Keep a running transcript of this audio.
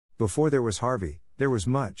Before there was Harvey, there was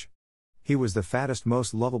Mudge. He was the fattest,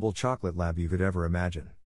 most lovable chocolate lab you could ever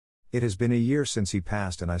imagine. It has been a year since he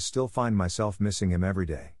passed and I still find myself missing him every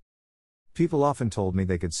day. People often told me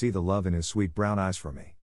they could see the love in his sweet brown eyes for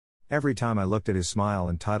me. Every time I looked at his smile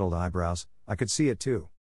and titled eyebrows, I could see it too.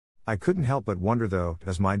 I couldn't help but wonder though,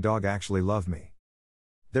 does my dog actually love me?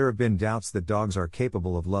 There have been doubts that dogs are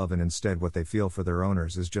capable of love and instead what they feel for their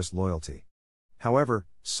owners is just loyalty. However,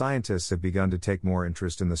 scientists have begun to take more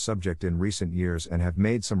interest in the subject in recent years and have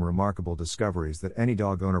made some remarkable discoveries that any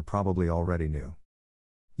dog owner probably already knew.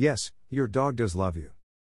 Yes, your dog does love you.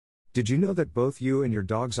 Did you know that both you and your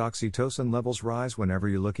dog's oxytocin levels rise whenever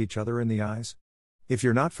you look each other in the eyes? If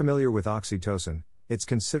you're not familiar with oxytocin, it's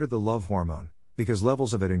considered the love hormone, because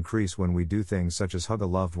levels of it increase when we do things such as hug a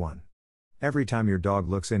loved one. Every time your dog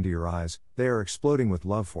looks into your eyes, they are exploding with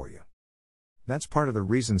love for you. That's part of the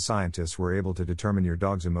reason scientists were able to determine your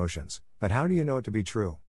dog's emotions, but how do you know it to be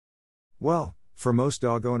true? Well, for most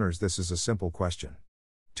dog owners this is a simple question.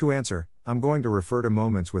 To answer, I'm going to refer to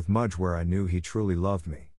moments with Mudge where I knew he truly loved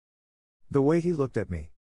me. The way he looked at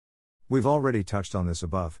me. We've already touched on this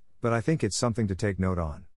above, but I think it's something to take note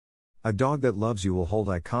on. A dog that loves you will hold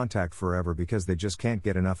eye contact forever because they just can't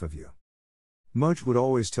get enough of you. Mudge would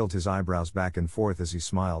always tilt his eyebrows back and forth as he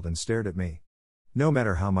smiled and stared at me. No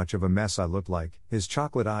matter how much of a mess I looked like, his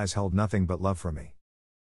chocolate eyes held nothing but love for me.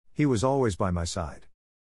 He was always by my side.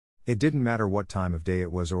 It didn't matter what time of day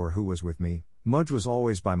it was or who was with me, Mudge was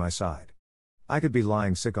always by my side. I could be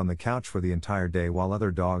lying sick on the couch for the entire day while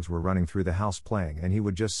other dogs were running through the house playing and he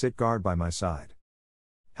would just sit guard by my side.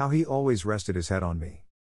 How he always rested his head on me.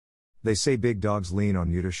 They say big dogs lean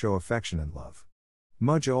on you to show affection and love.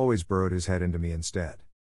 Mudge always burrowed his head into me instead.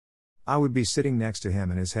 I would be sitting next to him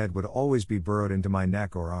and his head would always be burrowed into my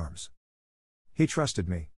neck or arms. He trusted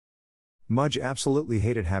me. Mudge absolutely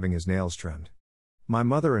hated having his nails trimmed. My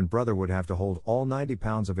mother and brother would have to hold all 90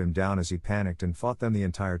 pounds of him down as he panicked and fought them the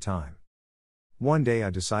entire time. One day I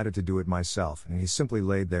decided to do it myself and he simply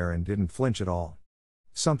laid there and didn't flinch at all.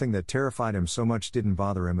 Something that terrified him so much didn't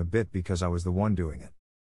bother him a bit because I was the one doing it.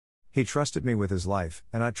 He trusted me with his life,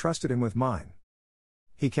 and I trusted him with mine.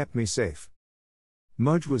 He kept me safe.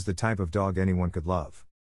 Mudge was the type of dog anyone could love.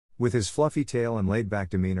 With his fluffy tail and laid-back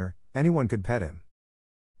demeanor, anyone could pet him.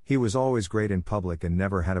 He was always great in public and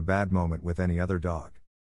never had a bad moment with any other dog.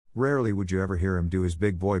 Rarely would you ever hear him do his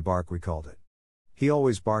big boy bark, we called it. He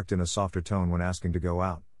always barked in a softer tone when asking to go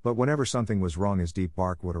out, but whenever something was wrong his deep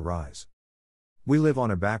bark would arise. We live on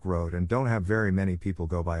a back road and don't have very many people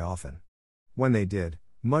go by often. When they did,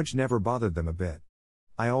 Mudge never bothered them a bit.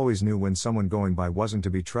 I always knew when someone going by wasn't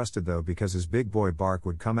to be trusted though because his big boy bark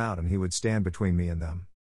would come out and he would stand between me and them.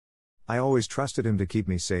 I always trusted him to keep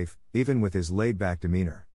me safe, even with his laid-back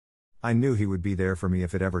demeanor. I knew he would be there for me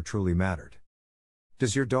if it ever truly mattered.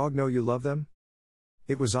 Does your dog know you love them?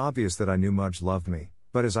 It was obvious that I knew Mudge loved me,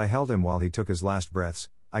 but as I held him while he took his last breaths,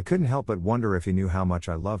 I couldn't help but wonder if he knew how much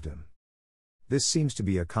I loved him. This seems to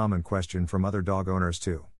be a common question from other dog owners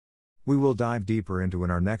too. We will dive deeper into in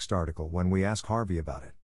our next article when we ask Harvey about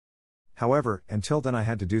it. However, until then I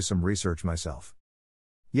had to do some research myself.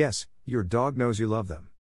 Yes, your dog knows you love them.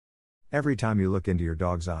 Every time you look into your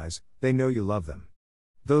dog's eyes, they know you love them.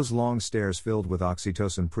 Those long stares filled with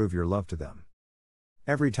oxytocin prove your love to them.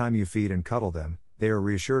 Every time you feed and cuddle them, they are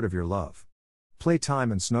reassured of your love.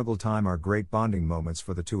 Playtime and snuggle time are great bonding moments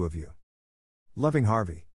for the two of you. Loving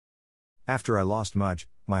Harvey. After I lost Mudge,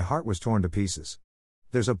 my heart was torn to pieces.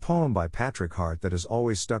 There's a poem by Patrick Hart that has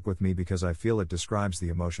always stuck with me because I feel it describes the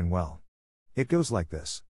emotion well. It goes like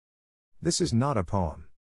this. This is not a poem.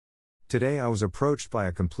 Today I was approached by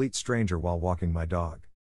a complete stranger while walking my dog.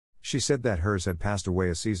 She said that hers had passed away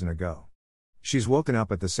a season ago. She's woken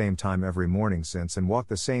up at the same time every morning since and walked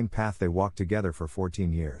the same path they walked together for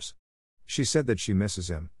 14 years. She said that she misses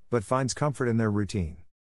him, but finds comfort in their routine.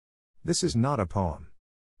 This is not a poem.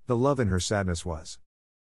 The love in her sadness was.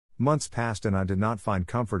 Months passed and I did not find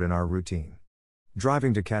comfort in our routine.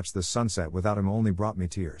 Driving to catch the sunset without him only brought me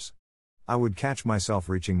tears. I would catch myself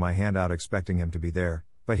reaching my hand out expecting him to be there,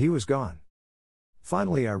 but he was gone.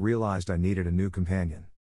 Finally I realized I needed a new companion.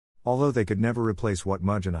 Although they could never replace what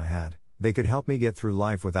Mudge and I had, they could help me get through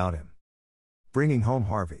life without him. Bringing home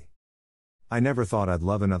Harvey. I never thought I'd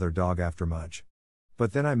love another dog after Mudge.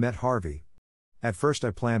 But then I met Harvey. At first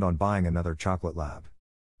I planned on buying another chocolate lab.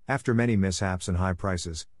 After many mishaps and high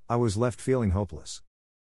prices, I was left feeling hopeless.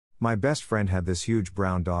 My best friend had this huge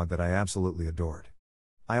brown dog that I absolutely adored.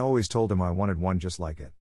 I always told him I wanted one just like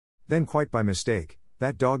it. Then quite by mistake,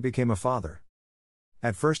 that dog became a father.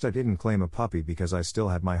 At first I didn't claim a puppy because I still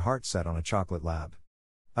had my heart set on a chocolate lab.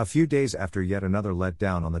 A few days after yet another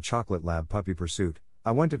letdown on the chocolate lab puppy pursuit,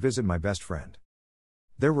 I went to visit my best friend.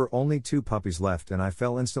 There were only 2 puppies left and I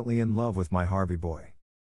fell instantly in love with my Harvey boy.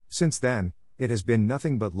 Since then, it has been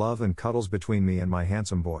nothing but love and cuddles between me and my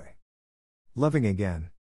handsome boy. Loving again.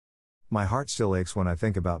 My heart still aches when I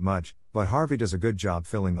think about Mudge, but Harvey does a good job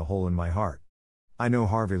filling the hole in my heart. I know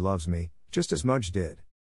Harvey loves me, just as Mudge did.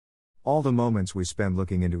 All the moments we spend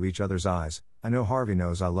looking into each other's eyes, I know Harvey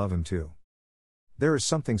knows I love him too. There is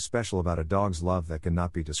something special about a dog's love that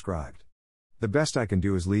cannot be described. The best I can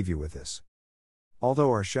do is leave you with this.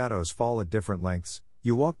 Although our shadows fall at different lengths,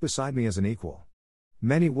 you walk beside me as an equal.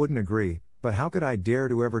 Many wouldn't agree, but how could I dare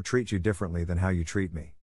to ever treat you differently than how you treat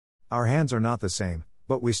me? Our hands are not the same,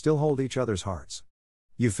 but we still hold each other's hearts.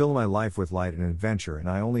 You fill my life with light and adventure, and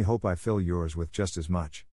I only hope I fill yours with just as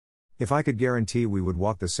much. If I could guarantee we would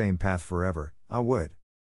walk the same path forever, I would.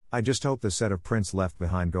 I just hope the set of prints left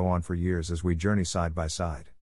behind go on for years as we journey side by side.